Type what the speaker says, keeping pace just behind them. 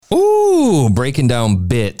Ooh, breaking down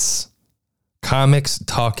bits. Comics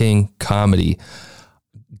talking comedy.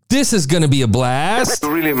 This is going to be a blast.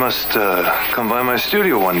 You really must come by my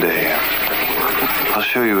studio one day. I'll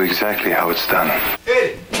show you exactly how it's done.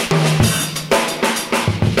 Hey.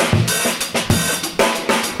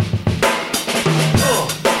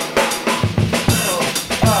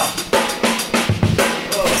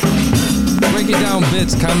 Breaking Down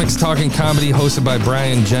Bits, Comics Talking Comedy, hosted by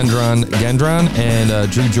Brian Gendron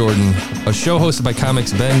and Drew Jordan. A show hosted by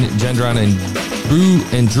comics Ben Gendron and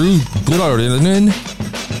Drew Jordan.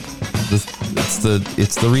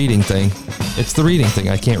 It's the reading thing. It's the reading thing.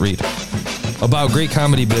 I can't read. About great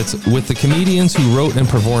comedy bits with the comedians who wrote and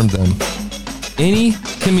performed them. Any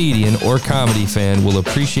comedian or comedy fan will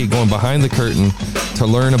appreciate going behind the curtain to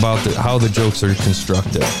learn about how the jokes are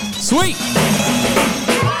constructed. Sweet!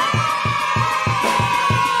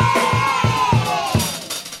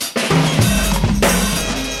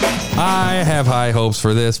 I have high hopes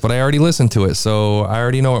for this, but I already listened to it, so I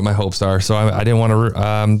already know what my hopes are. So I didn't want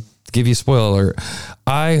to give you a spoiler alert.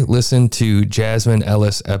 I listened to Jasmine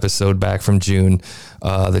Ellis episode back from June,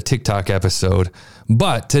 the TikTok episode.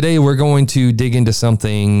 But today we're going to dig into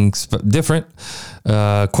something different.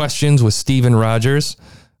 Questions with Steven Rogers.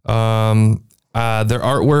 Their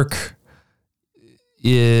artwork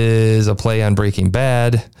is a play on Breaking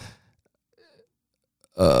Bad.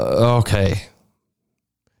 Okay.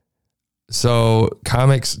 So,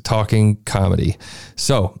 comics talking comedy.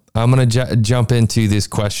 So, I'm going to jump into these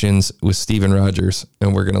questions with Steven Rogers,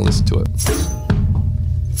 and we're going to listen to it.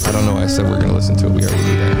 I don't know why I said we're going to listen to it. We already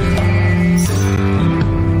did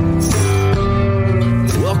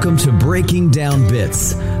that. Welcome to Breaking Down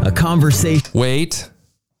Bits, a conversation. Wait.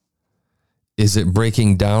 Is it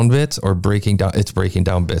Breaking Down Bits or Breaking Down? It's Breaking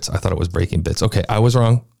Down Bits. I thought it was Breaking Bits. Okay, I was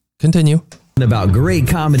wrong. Continue. About great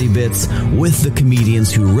comedy bits with the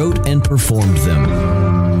comedians who wrote and performed them.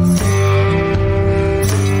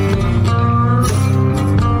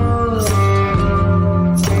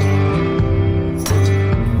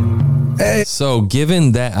 Hey. So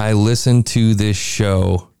given that I listened to this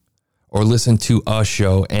show or listened to a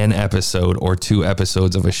show, an episode or two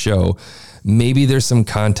episodes of a show, maybe there's some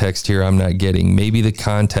context here I'm not getting. Maybe the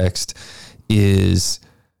context is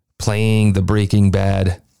playing the Breaking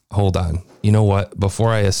Bad. Hold on. You know what? Before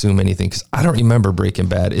I assume anything, because I don't remember Breaking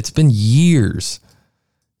Bad. It's been years.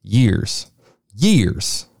 Let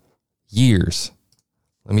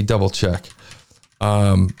me double check.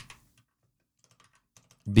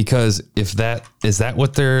 Because if that, is that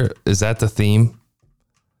the theme?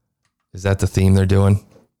 Is that the theme they're doing?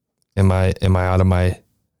 Am I out of my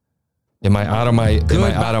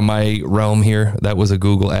realm here? That was a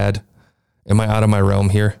Google ad. Am I out of my realm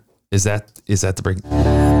here? Is that the break?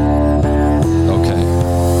 Okay.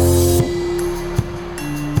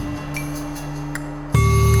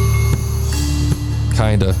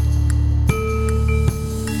 Kinda.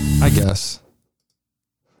 I guess.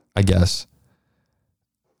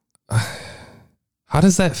 How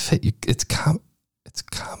does that fit? It's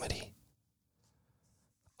comedy.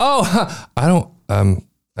 Oh, I don't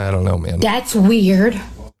know, man. That's weird.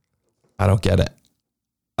 I don't get it.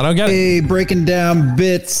 Hey, Breaking Down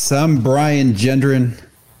Bits. I'm Brian Gendron.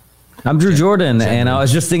 I'm Drew Jordan, and I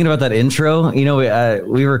was just thinking about that intro. You know,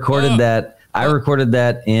 we recorded that. I recorded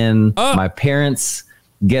that in my parents'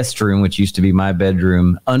 guest room, which used to be my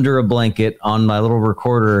bedroom, under a blanket on my little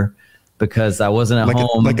recorder because I wasn't at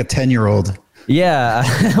home. Like a 10-year-old.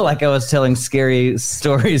 Yeah, like I was telling scary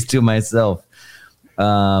stories to myself.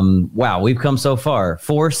 Wow, we've come so far.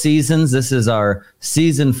 4 seasons. This is our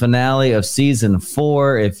season finale of season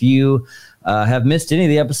 4. If you have missed any of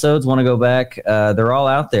the episodes, want to go back, they're all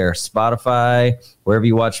out there. Spotify, wherever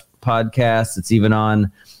you watch podcasts. It's even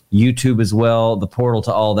on YouTube as well. The portal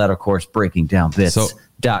to all that, of course,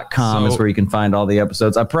 breakingdownbits.com is where you can find all the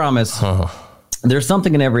episodes. I promise there's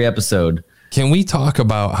something in every episode. Can we talk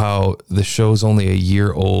about how the show's only a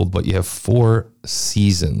year old, but you have 4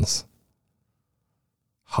 seasons?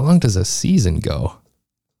 How long does a season go?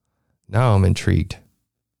 Now I'm intrigued.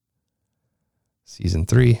 Season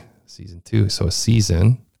 3, season 2. So a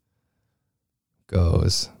season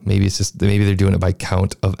goes, maybe they're doing it by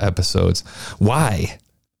count of episodes. Why?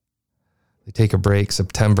 They take a break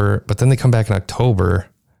September, but then they come back in October.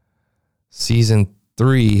 Season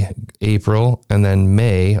 3, April, and then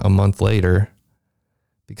May, a month later,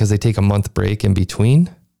 because they take a month break in between.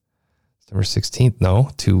 September 16th,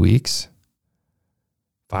 no, 2 weeks.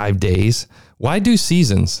 5 days. Why do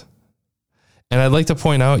seasons? And I'd like to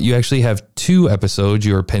point out, you actually have 2 episodes,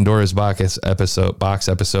 your Pandora's Box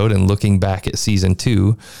episode, and looking back at season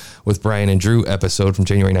 2 with Brian and Drew episode from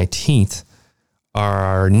January 19th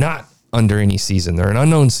are not under any season. They're an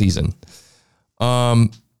unknown season. Why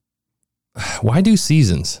do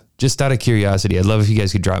seasons? Just out of curiosity. I'd love if you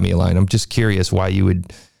guys could drop me a line. I'm just curious why you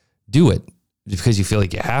would do it. Because you feel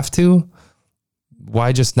like you have to?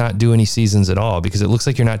 Why just not do any seasons at all? Because it looks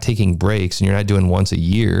like you're not taking breaks and you're not doing once a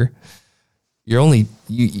year. It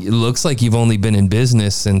looks like you've only been in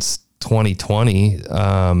business since 2020,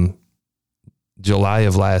 July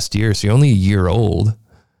of last year. So you're only a year old.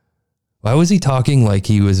 Why was he talking like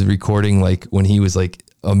he was recording like when he was like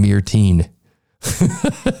a mere teen?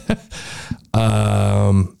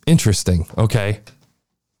 Interesting. Okay.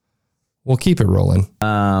 We'll keep it rolling.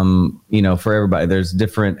 For everybody, there's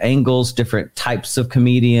different angles, different types of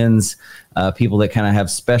comedians, people that kind of have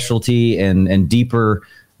specialty and deeper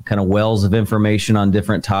kind of wells of information on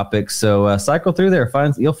different topics. So cycle through there.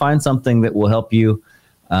 You'll find something that will help you.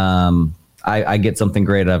 I get something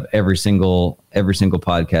great out of every single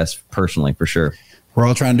podcast personally, for sure. We're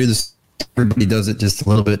all trying to do this. Everybody does it just a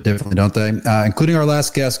little bit differently, don't they? Including our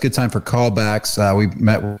last guest. Good time for callbacks. We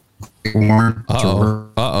met with Warren. What's your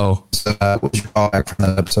callback from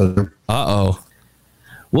that episode?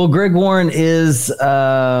 Well, Greg Warren is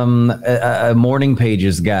a morning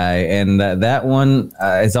pages guy, and that one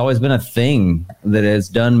has always been a thing that has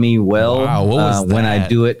done me well. Wow, what was when I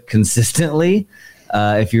do it consistently.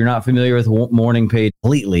 If you're not familiar with morning page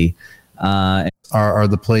completely, are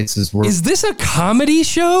the places where... Is this a comedy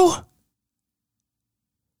show?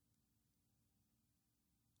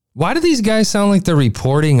 Why do these guys sound like they're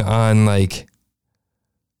reporting on like...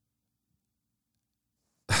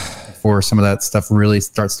 Before some of that stuff really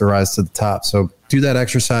starts to rise to the top. So do that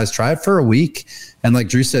exercise, try it for a week. And like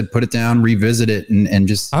Drew said, put it down, revisit it and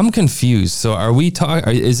just... I'm confused. So are we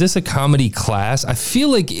talking, is this a comedy class? I feel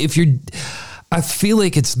like it's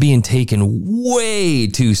being taken way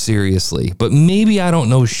too seriously, but maybe I don't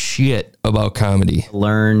know shit about comedy.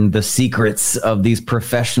 Learn the secrets of these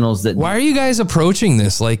professionals that... Why are you guys approaching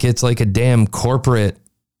this like it's like a damn corporate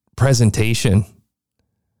presentation?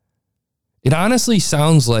 It honestly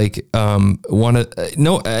sounds like and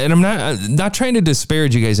I'm not trying to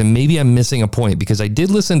disparage you guys, and maybe I'm missing a point because I did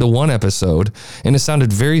listen to one episode and it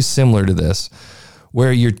sounded very similar to this,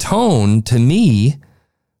 where your tone to me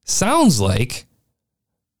sounds like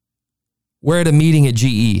we're at a meeting at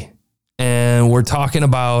GE and we're talking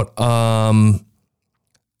about the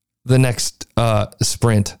next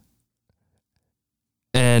sprint,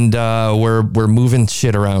 and we're moving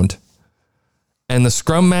shit around, and the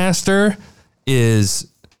Scrum Master is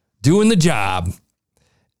doing the job,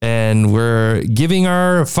 and we're giving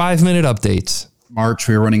our 5-minute updates. March,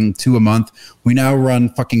 we were running 2 a month. We now run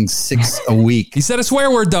fucking 6 a week. He said a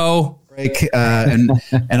swear word though. Break, and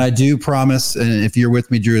I do promise, and if you're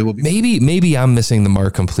with me, Drew, it will be... Maybe I'm missing the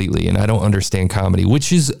mark completely, and I don't understand comedy,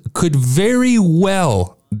 which could very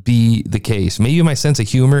well be the case. Maybe my sense of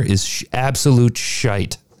humor is absolute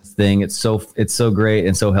shite. It's so great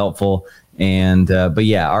and so helpful. And but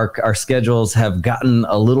yeah, our schedules have gotten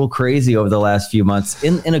a little crazy over the last few months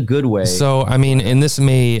in a good way. So I mean, and this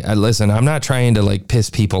may listen, I'm not trying to like piss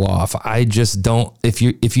people off. I just don't. If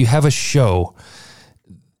you have a show,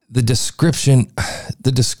 the description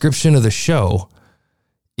of the show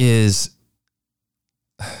is,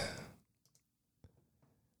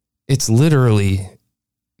 it's literally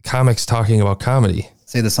comics talking about comedy.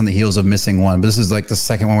 Say this on the heels of missing one, but this is like the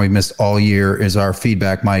second one we missed all year is our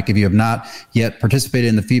feedback mic. If you have not yet participated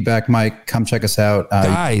in the feedback mic, come check us out.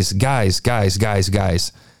 Guys,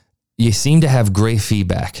 you seem to have great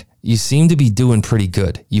feedback. You seem to be doing pretty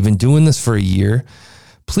good. You've been doing this for a year.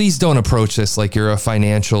 Please don't approach this like you're a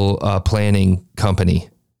financial planning company.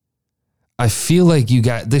 I feel like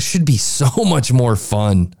this should be so much more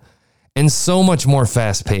fun and so much more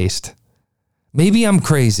fast paced. Maybe I'm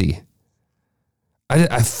crazy.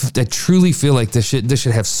 I truly feel like this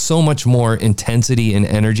should have so much more intensity and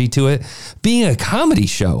energy to it, being a comedy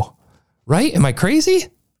show, right? Am I crazy?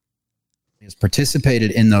 Has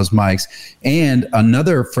participated in those mics, and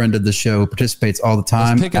another friend of the show participates all the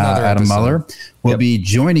time. Adam Muller will be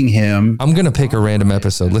joining him. I'm gonna pick a random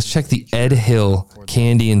episode. Let's check the Ed Hill,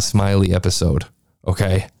 Candy and Smiley episode.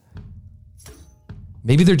 Okay.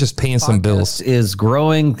 Maybe they're just paying some bills. Is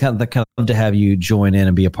growing. Kind of to have you join in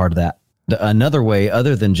and be a part of that. Another way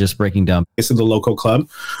other than just breaking down. This is the local club.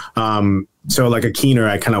 So like a keener,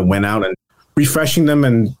 I kind of went out and refreshing them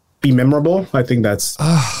and be memorable. I think that's...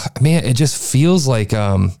 man, it just feels like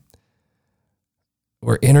we're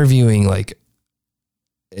interviewing like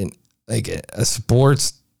a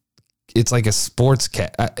sports... It's like a sports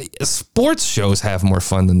sports shows have more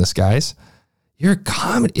fun than this, guys. You're a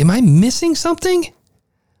comedy. Am I missing something?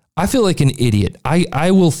 I feel like an idiot.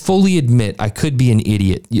 I will fully admit I could be an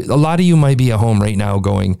idiot. A lot of you might be at home right now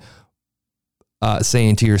going,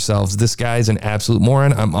 saying to yourselves, this guy's an absolute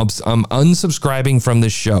moron. I'm unsubscribing from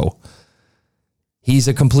this show. He's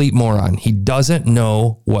a complete moron. He doesn't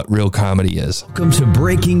know what real comedy is. Welcome to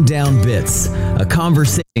Breaking Down Bits, a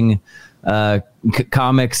conversation.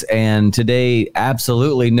 Comics, and today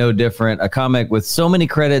absolutely no different. A comic with so many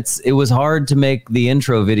credits, it was hard to make the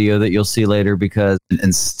intro video that you'll see later because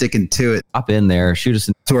And sticking to it. hop in there, shoot us.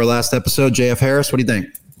 To our last episode, JF Harris, what do you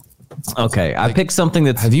think? Okay, I picked something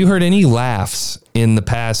that's Have you heard any laughs in the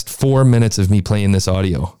past 4 minutes of me playing this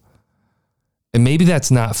audio? And maybe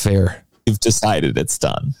that's not fair. You've decided it's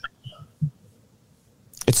done.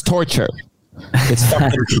 It's torture. It's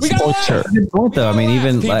fucking torture. good point though. I mean,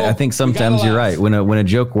 even people, I think we sometimes gotta you're laugh. right. When a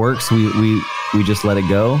joke works, we just let it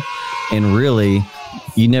go, and really,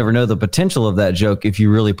 you never know the potential of that joke if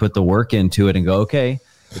you really put the work into it and go, okay,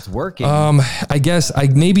 it's working. I guess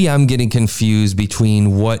maybe I'm getting confused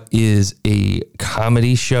between what is a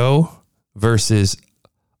comedy show versus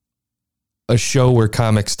a show where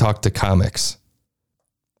comics talk to comics.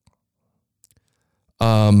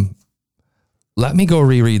 Let me go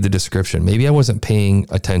reread the description. Maybe I wasn't paying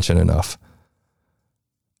attention enough.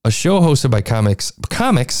 A show hosted by comics,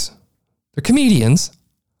 they're comedians,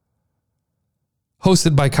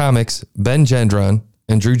 hosted by comics Ben Gendron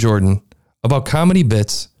and Drew Jordan, about comedy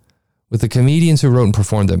bits with the comedians who wrote and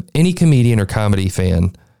performed them. Any comedian or comedy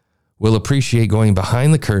fan will appreciate going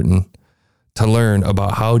behind the curtain to learn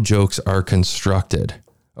about how jokes are constructed.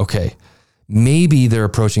 Okay. Maybe they're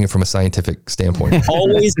approaching it from a scientific standpoint.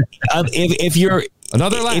 Always, if you're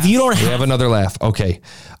Another laugh. if you don't We have, have another laugh. Okay.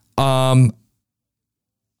 I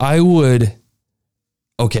would,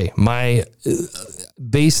 okay.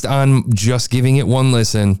 Based on just giving it one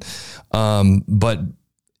listen. But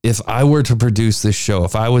if I were to produce this show,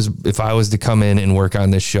 if I was to come in and work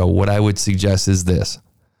on this show, what I would suggest is this: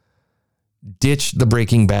 ditch the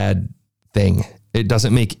Breaking Bad thing. It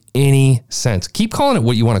doesn't make any sense. Keep calling it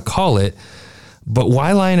what you want to call it, but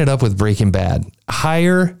why line it up with Breaking Bad?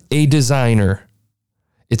 Hire a designer.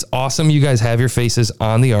 It's awesome you guys have your faces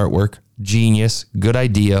on the artwork. Genius. Good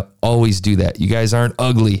idea. Always do that. You guys aren't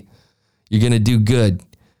ugly. You're going to do good.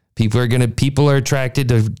 People are attracted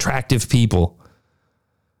to attractive people.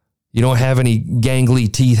 You don't have any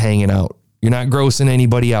gangly teeth hanging out. You're not grossing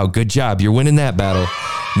anybody out. Good job. You're winning that battle.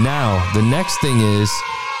 Now, the next thing is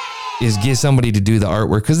get somebody to do the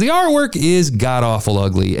artwork, because the artwork is god awful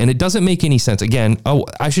ugly and it doesn't make any sense. Again,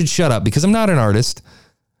 I should shut up because I'm not an artist,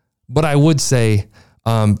 but I would say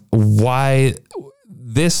why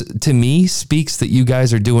this to me speaks that you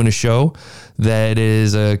guys are doing a show that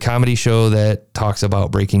is a comedy show that talks about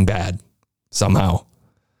Breaking Bad somehow.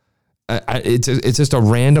 It's just a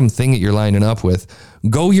random thing that you're lining up with.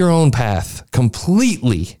 Go your own path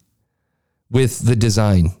completely with the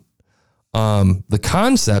design. The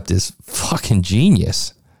concept is fucking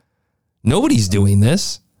genius. Nobody's doing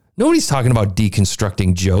this. Nobody's talking about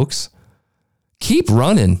deconstructing jokes. Keep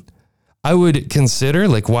running. I would consider,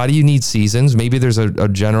 like, why do you need seasons? Maybe there's a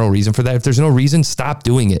general reason for that. If there's no reason, stop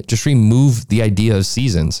doing it. Just remove the idea of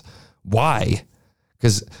seasons. Why?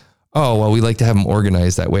 Because, we like to have them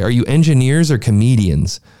organized that way. Are you engineers or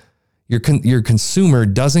comedians? Your consumer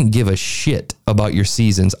doesn't give a shit about your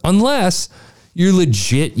seasons unless you're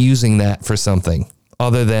legit using that for something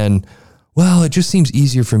other than, well, it just seems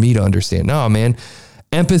easier for me to understand. No, man.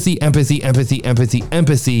 Empathy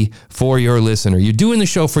for your listener. You're doing the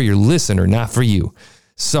show for your listener, not for you.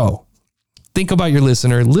 So think about your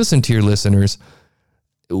listener, listen to your listeners.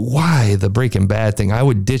 Why the Breaking Bad thing? I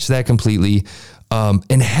would ditch that completely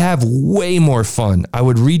and have way more fun. I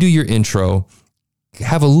would redo your intro,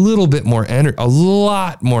 have a lot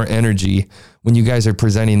more energy when you guys are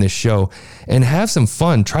presenting this show, and have some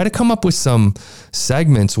fun. Try to come up with some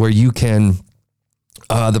segments where you can,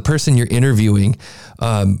 the person you're interviewing,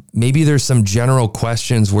 maybe there's some general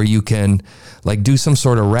questions where you can like do some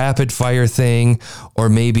sort of rapid fire thing, or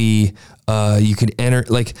maybe you could enter,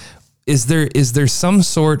 like, is there some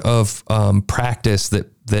sort of practice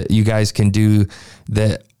that you guys can do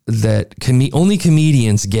that only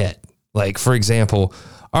comedians get? Like, for example,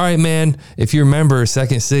 all right, man, if you remember,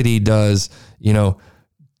 Second City does,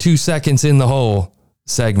 2 seconds in the hole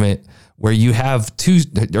segment where you have 2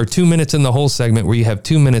 minutes in the whole segment where you have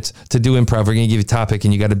 2 minutes to do improv. We're going to give you a topic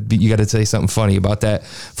and you got to say something funny about that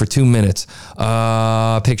for 2 minutes.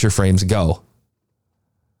 Picture frames, go.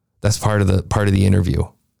 That's part of the interview.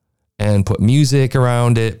 And put music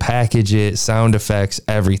around it, package it, sound effects,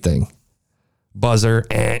 everything. Buzzer,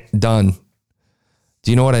 done. Do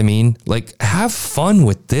you know what I mean? Like, have fun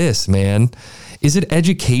with this, man. Is it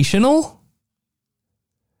educational?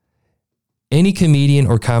 Any comedian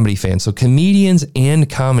or comedy fan. So comedians and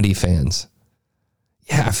comedy fans.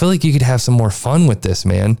 Yeah, I feel like you could have some more fun with this,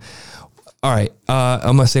 man. All right.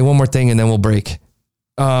 I'm going to say one more thing and then we'll break.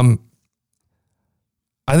 I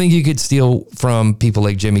think you could steal from people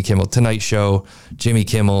like Jimmy Kimmel, Tonight Show, Jimmy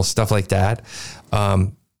Kimmel, stuff like that.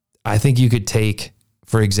 I think you could take,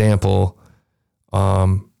 for example,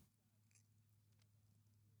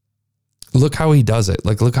 look how he does it.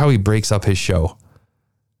 Like, look how he breaks up his show.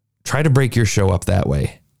 Try to break your show up that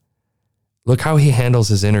way. Look how he handles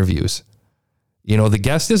his interviews. You know, the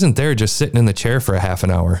guest isn't there just sitting in the chair for a half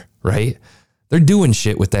an hour, right? They're doing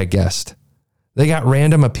shit with that guest. They got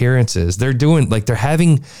random appearances. They're doing like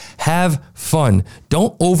have fun.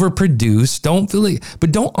 Don't overproduce. Don't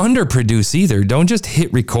underproduce either. Don't just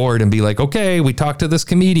hit record and be like, okay, we talked to this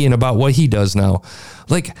comedian about what he does now.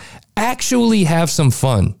 Like, actually have some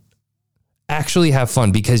fun. Actually have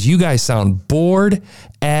fun, because you guys sound bored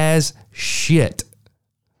as shit.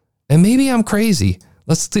 And maybe I'm crazy.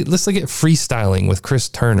 Let's look at freestyling with Chris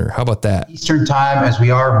Turner. How about that? Eastern time, as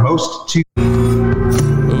we are most to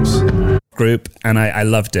group, and I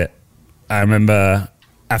loved it. I remember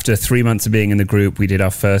after 3 months of being in the group, we did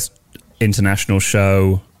our first international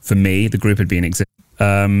show. For me, the group had been existing.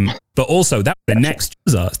 But also that the next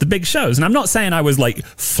shows, the big shows. And I'm not saying I was like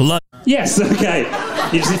flood. Yes, okay.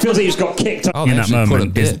 It feels like you just got kicked up in that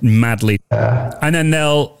moment. Is madly. And then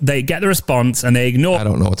they get the response and they ignore. I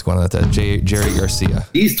don't know what's going on with that. Jerry Garcia.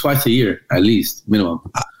 At least twice a year, at least, minimum.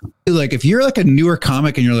 Like, if you're like a newer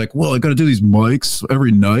comic and you're like, well, I got to do these mics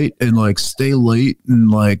every night and like stay late and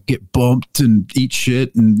like get bumped and eat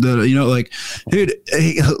shit and like, dude,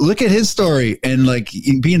 hey, look at his story and like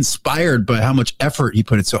be inspired by how much effort he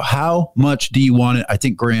put in. So how much do you want it? I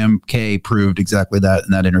think Graham K proved exactly that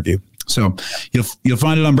in that interview. So you'll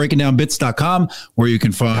find it on breakingdownbits.com, where you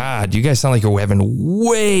can find. God, you guys sound like you're having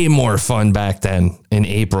way more fun back then in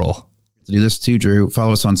April. To do this too, Drew.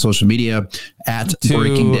 Follow us on social media at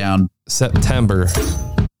Breaking Down September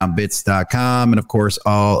on bits.com, and of course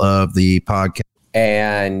all of the podcast.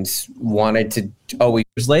 And wanted to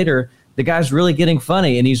years later, the guy's really getting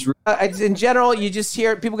funny, and he's in general, you just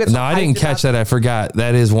hear people get. No, I didn't catch that. I forgot.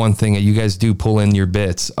 That is one thing that you guys do pull in your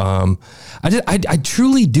bits. I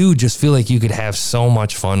truly do just feel like you could have so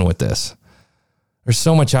much fun with this. There's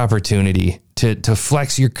so much opportunity to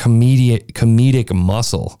flex your comedic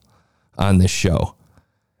muscle on this show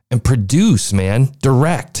and produce, man,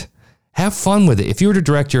 direct, have fun with it. If you were to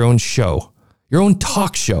direct your own show, your own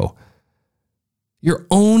talk show, your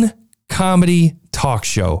own comedy talk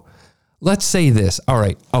show, let's say this. All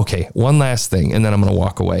right. Okay. One last thing. And then I'm going to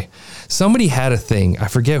walk away. Somebody had a thing. I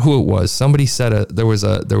forget who it was. Somebody said there was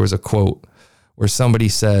a quote where somebody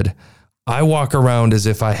said, I walk around as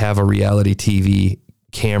if I have a reality TV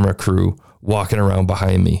camera crew walking around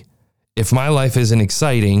behind me. If my life isn't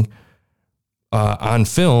exciting on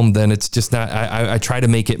film, then it's just not, I try to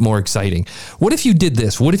make it more exciting. What if you did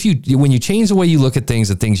this? What if when you change the way you look at things,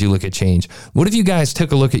 the things you look at change? What if you guys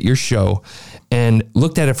took a look at your show and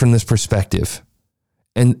looked at it from this perspective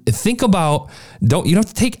and think about, you don't have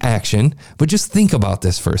to take action, but just think about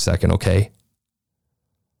this for a second. Okay.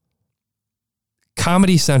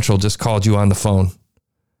 Comedy Central just called you on the phone.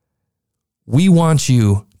 We want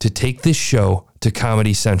you to take this show to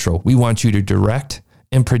Comedy Central. We want you to direct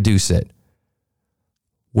and produce it.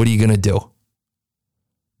 What are you going to do?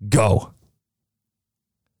 Go.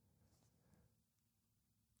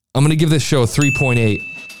 I'm going to give this show a 3.8.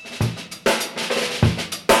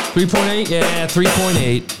 3.8? Yeah,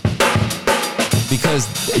 3.8. Because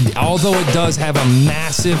although it does have a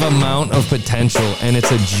massive amount of potential and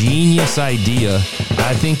it's a genius idea,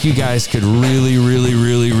 I think you guys could really, really,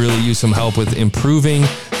 really, really use some help with improving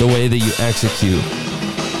the way that you execute.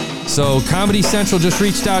 So Comedy Central just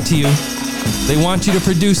reached out to you. They want you to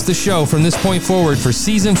produce the show from this point forward for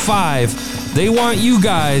season 5. They want you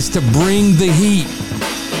guys to bring the heat.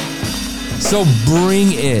 So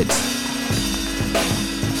bring it.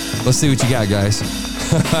 Let's see what you got, guys.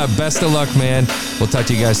 Best of luck, man. We'll talk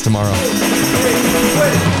to you guys tomorrow.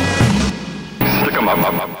 Stick 'em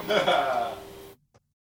up.